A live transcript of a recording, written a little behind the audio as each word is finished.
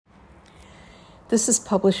This is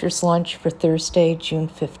Publisher's Lunch for Thursday, June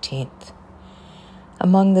 15th.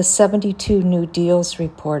 Among the 72 new deals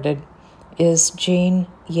reported is Jane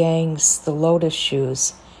Yang's The Lotus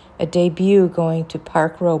Shoes, a debut going to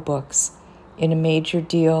Park Row Books, in a major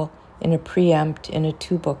deal, in a preempt, in a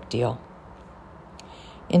 2-book deal.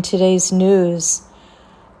 In today's news,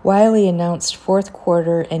 Wiley announced fourth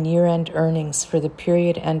quarter and year-end earnings for the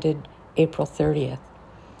period ended April 30th.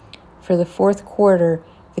 For the fourth quarter,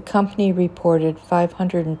 the company reported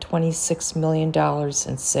 $526 million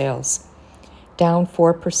in sales, down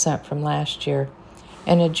 4% from last year,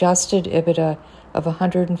 and adjusted EBITDA of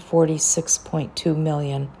 $146.2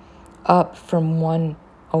 million, up from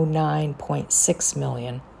 $109.6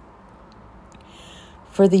 million.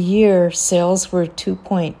 For the year, sales were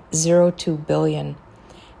 $2.02 billion,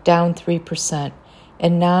 down 3%,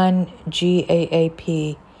 and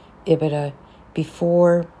non-GAAP EBITDA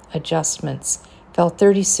before adjustments fell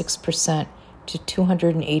 36% to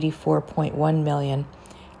 $284.1 million,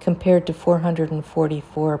 compared to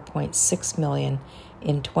 $444.6 million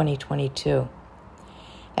in 2022.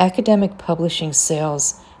 Academic publishing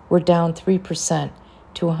sales were down 3%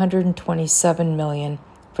 to $127 million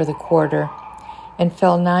for the quarter and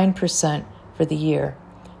fell 9% for the year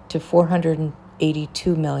to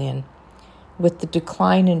 $482 million, with the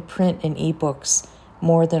decline in print and ebooks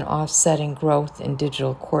more than offsetting growth in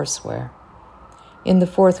digital courseware. In the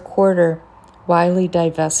fourth quarter, Wiley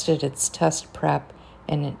divested its test prep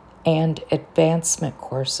and advancement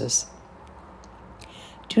courses.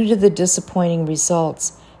 Due to the disappointing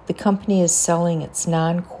results, the company is selling its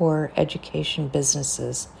non-core education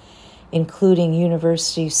businesses, including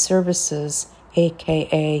university services,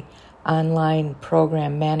 aka online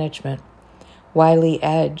program management, Wiley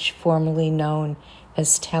Edge, formerly known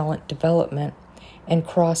as Talent Development, and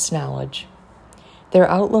Cross Knowledge. Their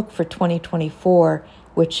outlook for 2024,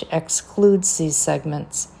 which excludes these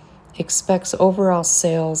segments, expects overall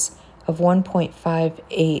sales of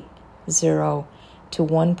 $1.580 to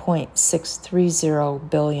 $1.630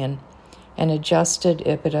 billion and adjusted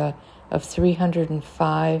EBITDA of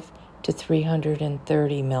 $305 to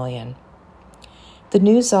 $330 million. The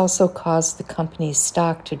news also caused the company's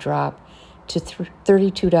stock to drop to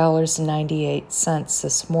 $32.98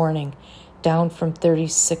 this morning, down from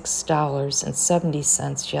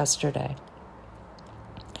 $36.70 yesterday.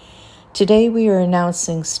 Today we are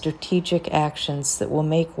announcing strategic actions that will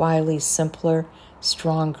make Wiley simpler,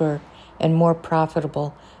 stronger, and more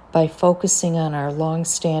profitable by focusing on our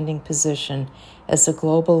long-standing position as a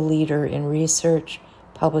global leader in research,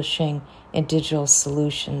 publishing, and digital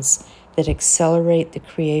solutions that accelerate the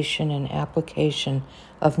creation and application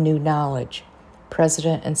of new knowledge,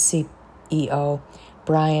 President and CEO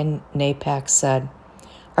Brian Napack said.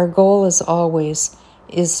 Our goal, as always,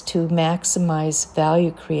 is to maximize value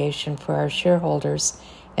creation for our shareholders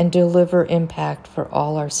and deliver impact for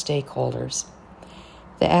all our stakeholders.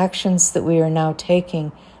 The actions that we are now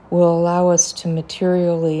taking will allow us to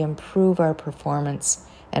materially improve our performance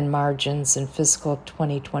and margins in fiscal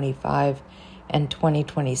 2025 and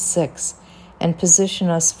 2026 and position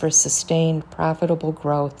us for sustained profitable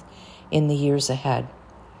growth in the years ahead.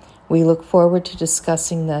 We look forward to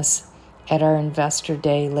discussing this at our Investor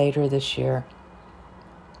Day later this year.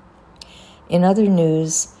 In other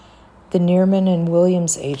news, the Kneerim and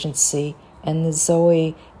Williams Agency and the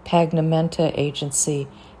Zoe Pagnamenta Agency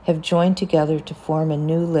have joined together to form a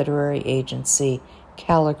new literary agency,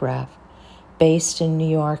 Calligraph, based in New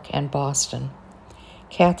York and Boston.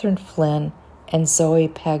 Catherine Flynn and Zoe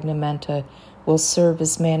Pagnamenta will serve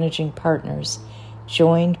as managing partners,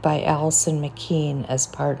 joined by Allison McKean as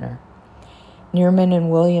partner. Kneerim and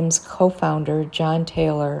Williams co-founder John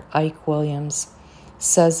Taylor Ike Williams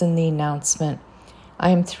says in the announcement,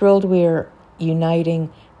 "I am thrilled we are uniting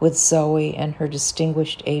with Zoe and her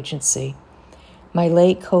distinguished agency. My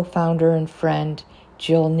late co-founder and friend,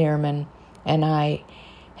 Jill Kneerim, and I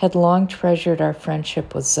had long treasured our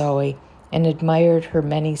friendship with Zoe and admired her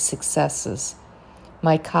many successes.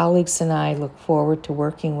 My colleagues and I look forward to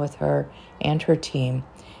working with her and her team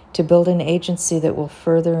to build an agency that will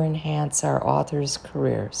further enhance our authors'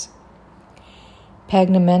 careers."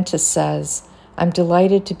 Pagnamenta says, "I'm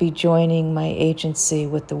delighted to be joining my agency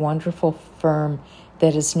with the wonderful firm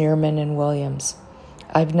that is Kneerim and Williams.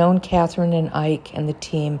 I've known Catherine and Ike and the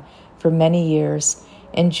team for many years,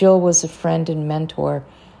 and Jill was a friend and mentor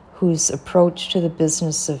whose approach to the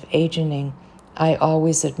business of agenting I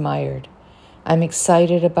always admired. I'm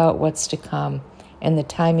excited about what's to come, and the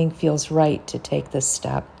timing feels right to take this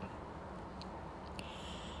step."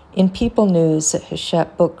 In People News at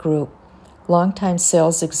Hachette Book Group, longtime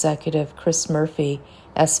sales executive Chris Murphy,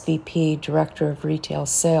 SVP, Director of Retail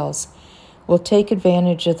Sales, will take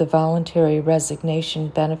advantage of the voluntary resignation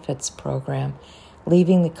benefits program,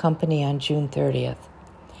 leaving the company on June 30th.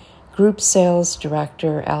 Group Sales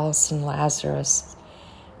Director Allison Lazarus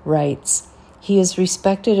writes, "He is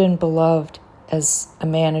respected and beloved as a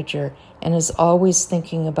manager and is always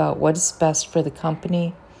thinking about what is best for the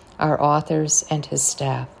company, our authors, and his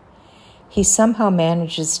staff. He somehow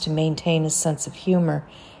manages to maintain a sense of humor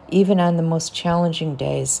even on the most challenging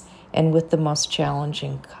days and with the most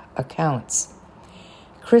challenging accounts.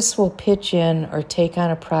 Chris will pitch in or take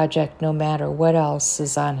on a project no matter what else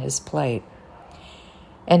is on his plate.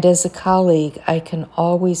 And as a colleague, I can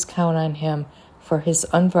always count on him for his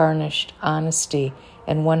unvarnished honesty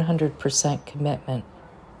and 100% commitment."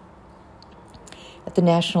 At the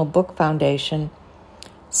National Book Foundation,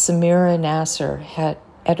 Samira Nasser, had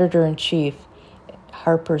editor-in-chief at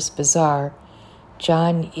Harper's Bazaar,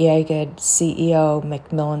 John Yagid, CEO,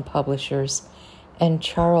 Macmillan Publishers, and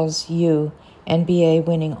Charles Yu,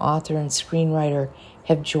 NBA-winning author and screenwriter,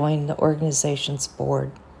 have joined the organization's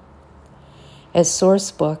board. At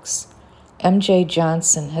Source Books, M.J.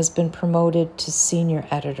 Johnson has been promoted to senior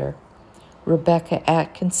editor. Rebecca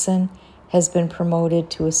Atkinson has been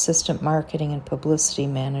promoted to assistant marketing and publicity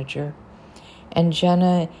manager. And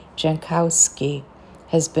Jenna Jankowski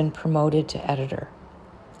has been promoted to editor.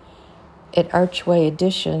 At Archway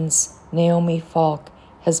Editions, Naomi Falk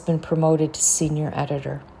has been promoted to senior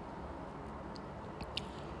editor.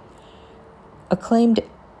 Acclaimed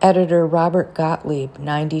editor Robert Gottlieb,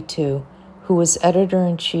 92, who was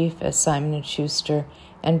editor-in-chief at Simon & Schuster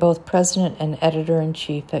and both president and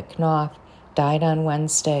editor-in-chief at Knopf, died on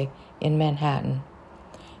Wednesday in Manhattan.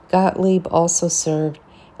 Gottlieb also served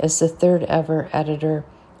as the third ever editor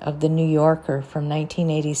of The New Yorker from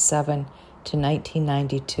 1987 to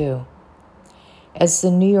 1992. As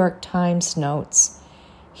the New York Times notes,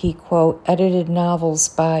 he, quote, edited novels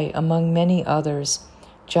by, among many others,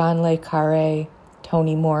 John Le Carré,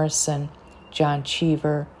 Toni Morrison, John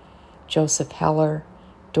Cheever, Joseph Heller,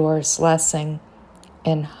 Doris Lessing,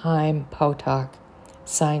 and Chaim Potok,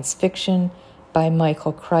 science fiction by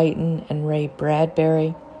Michael Crichton and Ray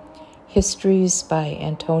Bradbury, histories by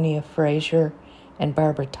Antonia Fraser and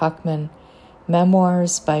Barbara Tuchman,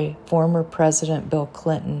 memoirs by former President Bill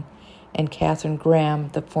Clinton and Katharine Graham,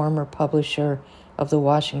 the former publisher of The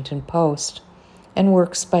Washington Post, and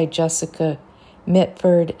works by Jessica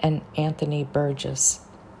Mitford and Anthony Burgess.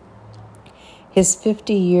 His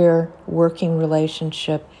 50-year working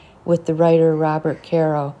relationship with the writer Robert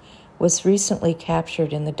Caro was recently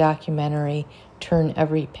captured in the documentary Turn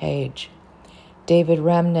Every Page. David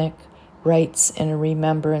Remnick writes in a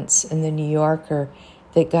remembrance in The New Yorker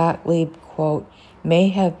that Gottlieb, quote, may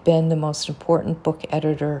have been the most important book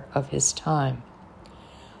editor of his time.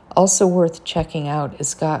 Also worth checking out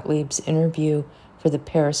is Gottlieb's interview for the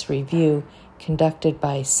Paris Review conducted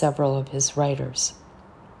by several of his writers.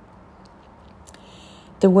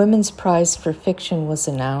 The Women's Prize for Fiction was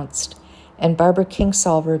announced, and Barbara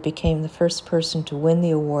Kingsolver became the first person to win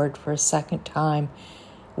the award for a second time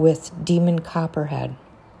with Demon Copperhead.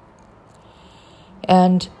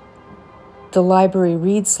 And the Library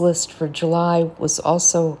Reads list for July was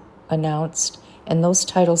also announced, and those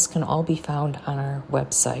titles can all be found on our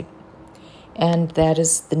website. And that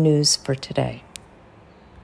is the news for today.